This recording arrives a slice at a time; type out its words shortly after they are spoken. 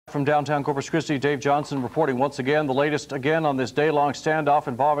From downtown Corpus Christi, Dave Johnson reporting once again the latest on this day-long standoff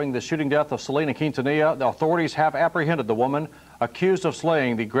involving the shooting death of Selena Quintanilla. The authorities have apprehended the woman accused of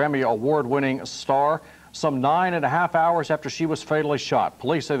slaying the Grammy Award-winning star some 9.5 hours after she was fatally shot.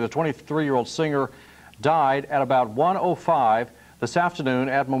 Police say the 23-year-old singer died at about 1:05 this afternoon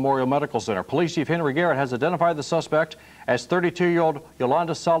at Memorial Medical Center. Police Chief Henry Garrett has identified the suspect as 32-year-old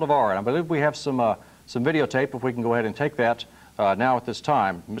Yolanda Saldivar, and I believe we have some videotape if we can go ahead and take that. Now at this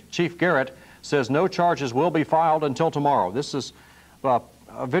time, Chief Garrett says no charges will be filed until tomorrow. This is a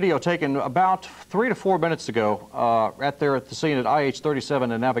video taken about 3 to 4 minutes ago at the scene at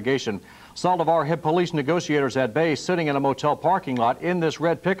IH-37 and Navigation. Saldivar hid police negotiators at bay sitting in a motel parking lot in this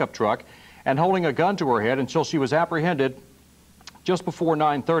red pickup truck and holding a gun to her head until she was apprehended just before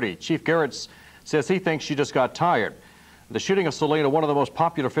 9:30. Chief Garrett says he thinks she just got tired. The shooting of Selena, one of the most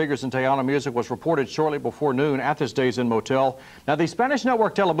popular figures in Tejano music, was reported shortly before noon at this Days Inn motel. Now, the Spanish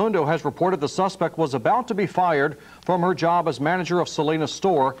network Telemundo has reported the suspect was about to be fired from her job as manager of Selena's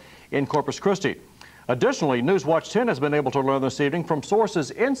store in Corpus Christi. Additionally, Newswatch 10 has been able to learn this evening from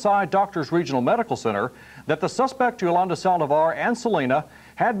sources inside Doctors Regional Medical Center that the suspect, Yolanda Saldivar, and Selena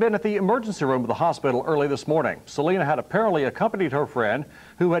had been at the emergency room of the hospital early this morning. Selena had apparently accompanied her friend,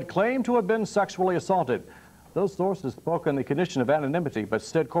 who had claimed to have been sexually assaulted. Those sources spoke on the condition of anonymity, but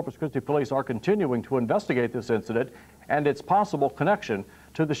said Corpus Christi police are continuing to investigate this incident and its possible connection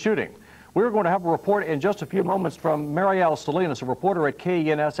to the shooting. We're going to have a report in just a few moments from Marielle Salinas, a reporter at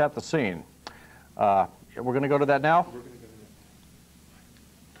KENS at the scene. We're going to go to that now.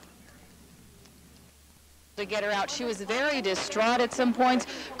 To get her out. She was very distraught at some points,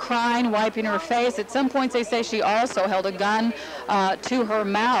 crying, wiping her face. At some points, they say she also held a gun to her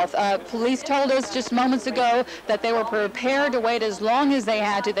mouth. Police told us just moments ago that they were prepared to wait as long as they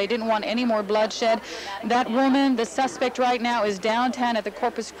had to. They didn't want any more bloodshed. That woman, the suspect right now, is downtown at the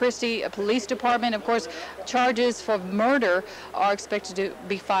Corpus Christi Police Department. Of course, charges for murder are expected to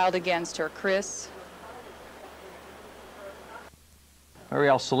be filed against her. Chris?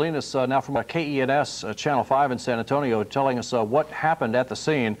 Marielle Salinas now from KENS Channel 5 in San Antonio telling us what happened at the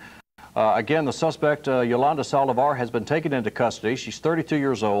scene. Again, the suspect, Yolanda Saldivar, has been taken into custody. She's 32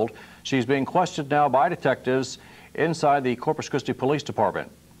 years old. She's being questioned now by detectives inside the Corpus Christi Police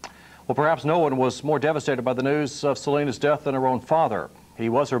Department. Well, perhaps no one was more devastated by the news of Selena's death than her own father. He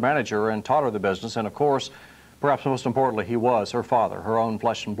was her manager and taught her the business, and of course, perhaps most importantly, he was her father, her own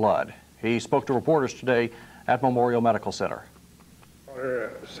flesh and blood. He spoke to reporters today at Memorial Medical Center.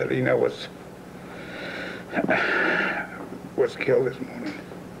 Selena was killed this morning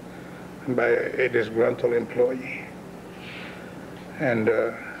by a disgruntled employee, and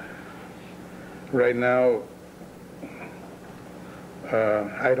right now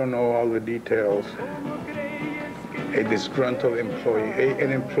I don't know all the details. A disgruntled employee,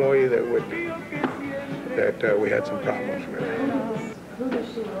 an employee that we had some problems with. Who does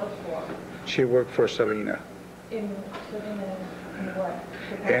she work for? She worked for Selena. In what?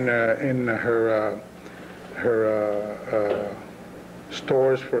 In her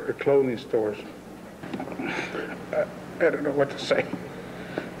stores, for her clothing stores. I don't know what to say.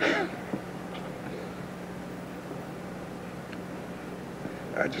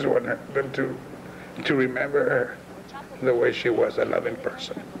 I just want them to remember her the way she was, a loving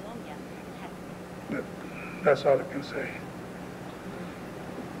person. That's all I can say.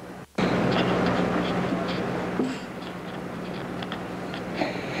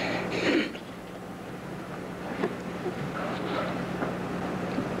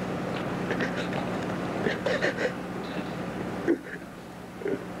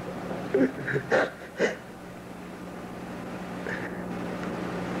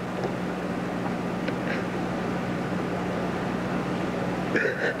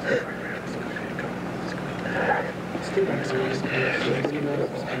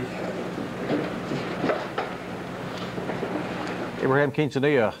 Abraham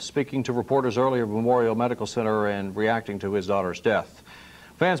Quintanilla speaking to reporters earlier at Memorial Medical Center and reacting to his daughter's death.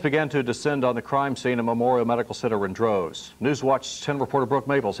 Fans began to descend on the crime scene at Memorial Medical Center in droves. Newswatch 10 reporter Brooke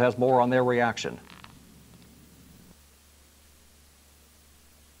Maples has more on their reaction.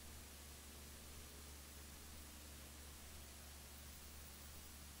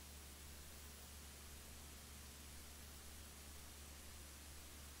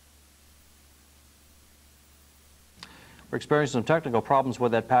 We're experiencing some technical problems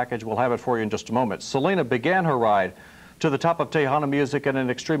with that package. We'll have it for you in just a moment. Selena began her ride to the top of Tejano music at an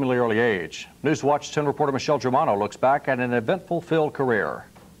extremely early age. Newswatch 10 reporter Michelle Germano looks back at an eventful-filled career.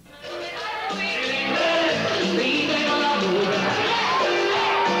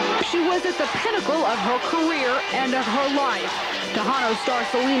 She was at the pinnacle of her career and of her life. Tejano star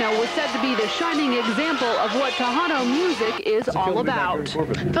Selena was said to be the shining example of what Tejano music is all about.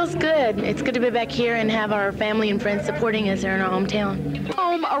 Feels good. It's good to be back here and have our family and friends supporting us here in our hometown.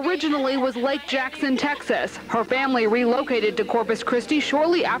 Home originally was Lake Jackson, Texas. Her family relocated to Corpus Christi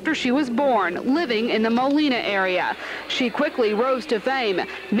shortly after she was born, living in the Molina area. She quickly rose to fame.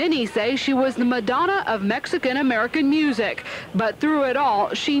 Many say she was the Madonna of Mexican-American music. But through it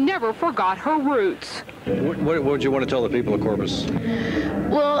all, she never forgot her roots. What would you want to tell the people of Corpus?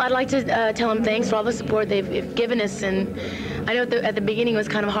 Well, I'd like to tell them thanks for all the support they've given us. And I know at the beginning it was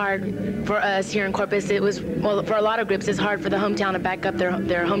kind of hard for us here in Corpus. It was, well, for a lot of groups, it's hard for the hometown to back up their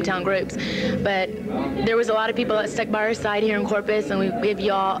hometown groups. But there was a lot of people that stuck by our side here in Corpus, and we give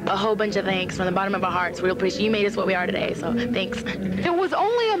you all a whole bunch of thanks from the bottom of our hearts. We appreciate you made us what we are today, so thanks. It was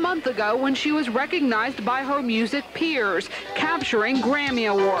only a month ago when she was recognized by her music peers, capturing Grammy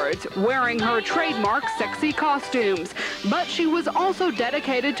Awards, wearing her trademark sexy costumes. But she was also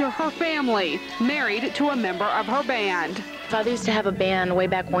dedicated to her family, married to a member of her band. Father used to have a band way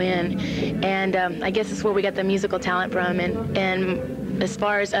back when, and I guess it's where we got the musical talent from. And as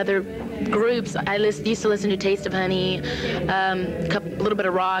far as other groups, I used to listen to Taste of Honey, a little bit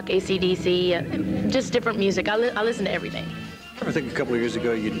of rock, AC/DC, just different music. I listen to everything. I think a couple of years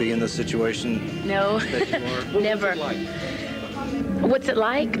ago you'd be in this situation. No, never. What's it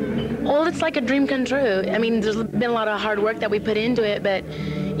like? Well, it's like a dream come true. I mean, there's been a lot of hard work that we put into it, but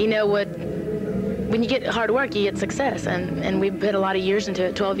you know what? When you get hard work, you get success, and we've put a lot of years into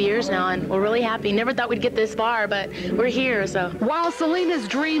it, 12 years now, and we're really happy. Never thought we'd get this far, but we're here, so. While Selena's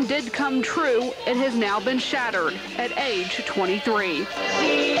dream did come true, it has now been shattered at age 23.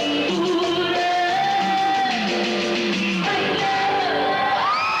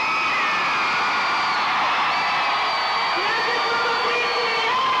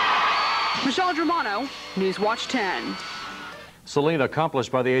 Michelle Germano, Newswatch 10. Selena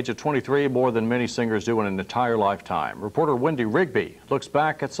accomplished by the age of 23 more than many singers do in an entire lifetime. Reporter Wendy Rigby looks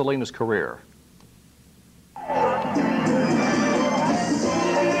back at Selena's career.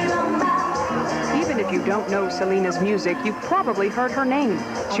 Even if you don't know Selena's music, you've probably heard her name.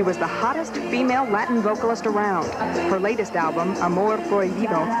 She was the hottest female Latin vocalist around. Her latest album, Amor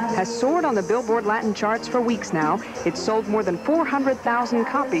Prohibido, has soared on the Billboard Latin charts for weeks now. It's sold more than 400,000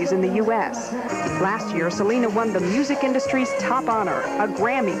 copies in the U.S. Last year, Selena won the music industry's top honor, a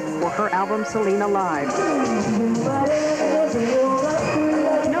Grammy, for her album Selena Live.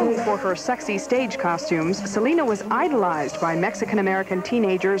 Known for her sexy stage costumes, Selena was idolized by Mexican-American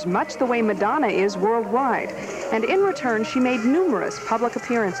teenagers much the way Madonna is worldwide. And in return, she made numerous public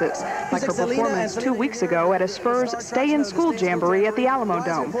appearances, like her performance 2 weeks ago at a Spurs Stay in School Jamboree at the Alamo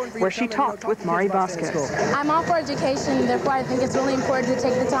Dome, where she talked with Mari Vasquez. I'm all for education, therefore I think it's really important to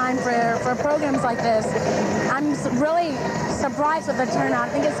take the time for programs like this. I'm really surprised with the turnout. I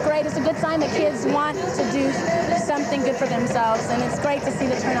think it's great. It's a good sign that kids want to do something good for themselves, and it's great to see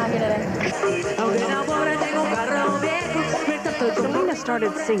the turnout here today. Selena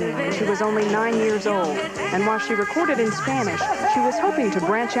started singing when she was only 9 years old, and while she recorded in Spanish, she was hoping to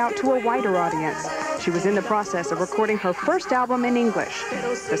branch out to a wider audience. She was in the process of recording her first album in English,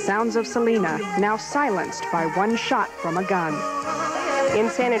 The Sounds of Selena, now silenced by one shot from a gun. In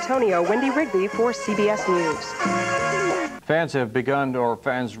San Antonio, Wendy Rigby for CBS News. Fans have begun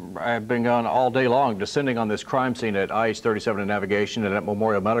all day long descending on this crime scene at IH-37 in Navigation and at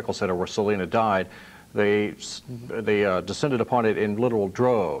Memorial Medical Center where Selena died. They descended upon it in literal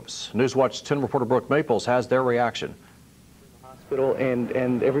droves. Newswatch 10 reporter Brooke Maples has their reaction.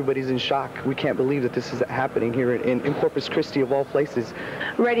 And everybody's in shock. We can't believe that this is happening here in Corpus Christi, of all places.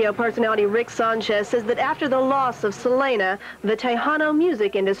 Radio personality Rick Sanchez says that after the loss of Selena, the Tejano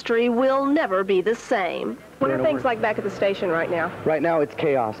music industry will never be the same. What are things like back at the station right now? Right now it's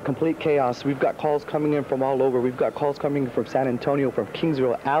chaos, complete chaos. We've got calls coming in from all over. We've got calls coming in from San Antonio, from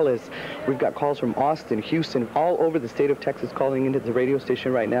Kingsville, Alice. We've got calls from Austin, Houston, all over the state of Texas calling into the radio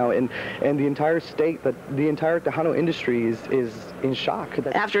station right now. And the entire state, the entire Tejano industry is in shock.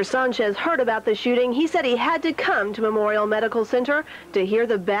 After Sanchez heard about the shooting, he said he had to come to Memorial Medical Center to hear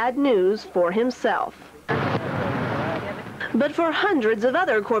the bad news for himself. But for hundreds of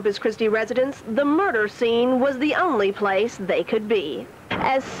other Corpus Christi residents, the murder scene was the only place they could be.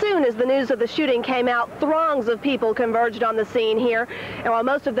 As soon as the news of the shooting came out, throngs of people converged on the scene here. And while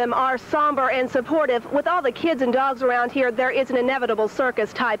most of them are somber and supportive, with all the kids and dogs around here, there is an inevitable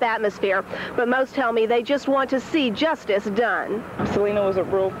circus-type atmosphere. But most tell me they just want to see justice done. Selena was a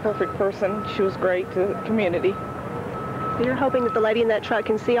real perfect person. She was great to the community. You're hoping that the lady in that truck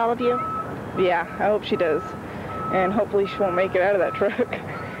can see all of you? Yeah, I hope she does. And hopefully she won't make it out of that truck.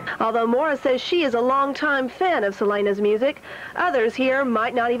 Although Maura says she is a longtime fan of Selena's music, others here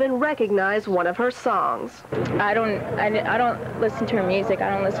might not even recognize one of her songs. I don't listen to her music. I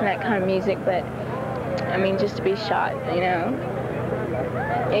don't listen to that kind of music, but I mean, just to be shot, you know,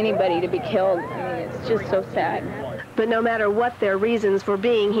 anybody to be killed, I mean, it's just so sad. But no matter what their reasons for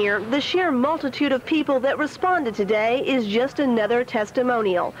being here, the sheer multitude of people that responded today is just another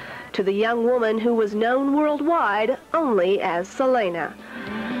testimonial to the young woman who was known worldwide only as Selena.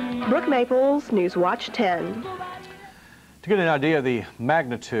 Brooke Maples, Newswatch 10. To get an idea of the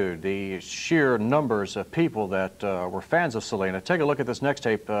magnitude, the sheer numbers of people that were fans of Selena, take a look at this next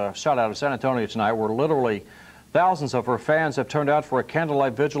tape shot out of San Antonio tonight, where literally thousands of her fans have turned out for a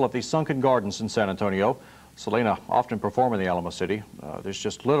candlelight vigil at the Sunken Gardens in San Antonio. Selena often performed in the Alamo City. There's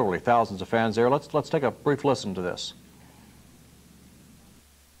just literally thousands of fans there. Let's take a brief listen to this.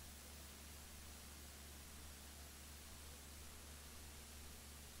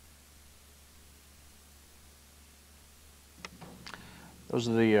 Those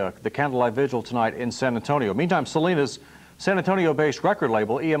are the candlelight vigil tonight in San Antonio. Meantime, Selena's San Antonio-based record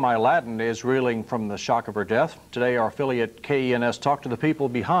label, EMI Latin, is reeling from the shock of her death. Today, our affiliate KENS talked to the people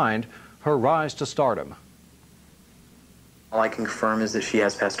behind her rise to stardom. All I can confirm is that she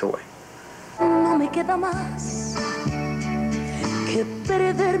has passed away. No me queda más que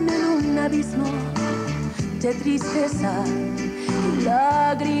perderme en un abismo de tristeza y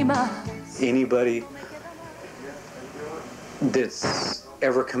lágrimas. Anybody that's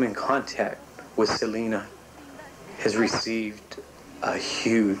ever come in contact with Selena has received a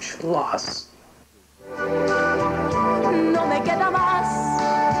huge loss. No me queda más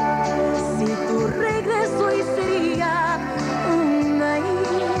si tu regreso y sería una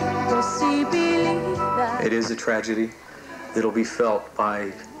imposibilidad. It is a tragedy that'll be felt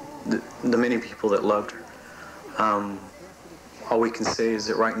by the many people that loved her. All we can say is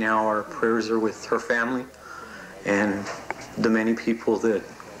that right now our prayers are with her family and the many people that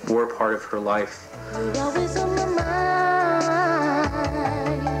were part of her life.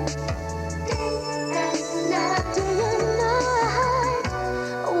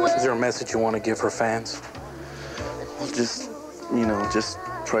 Is there a message you want to give her fans? Well, just, you know, just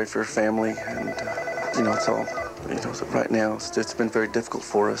pray for her family, and, you know, it's all, you know, so right now it's been very difficult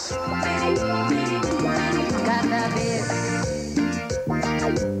for us.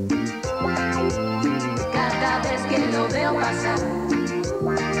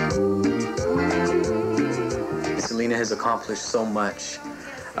 Selena has accomplished so much,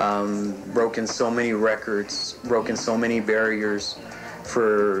 broken so many records, broken so many barriers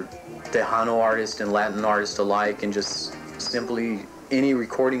for Tejano artists and Latin artists alike, and just simply any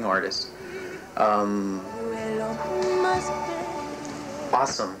recording artist.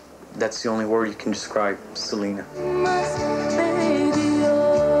 Awesome. That's the only word you can describe Selena.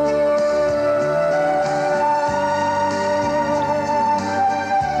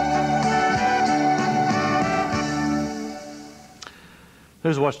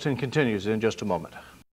 Newswatch 10 continues in just a moment.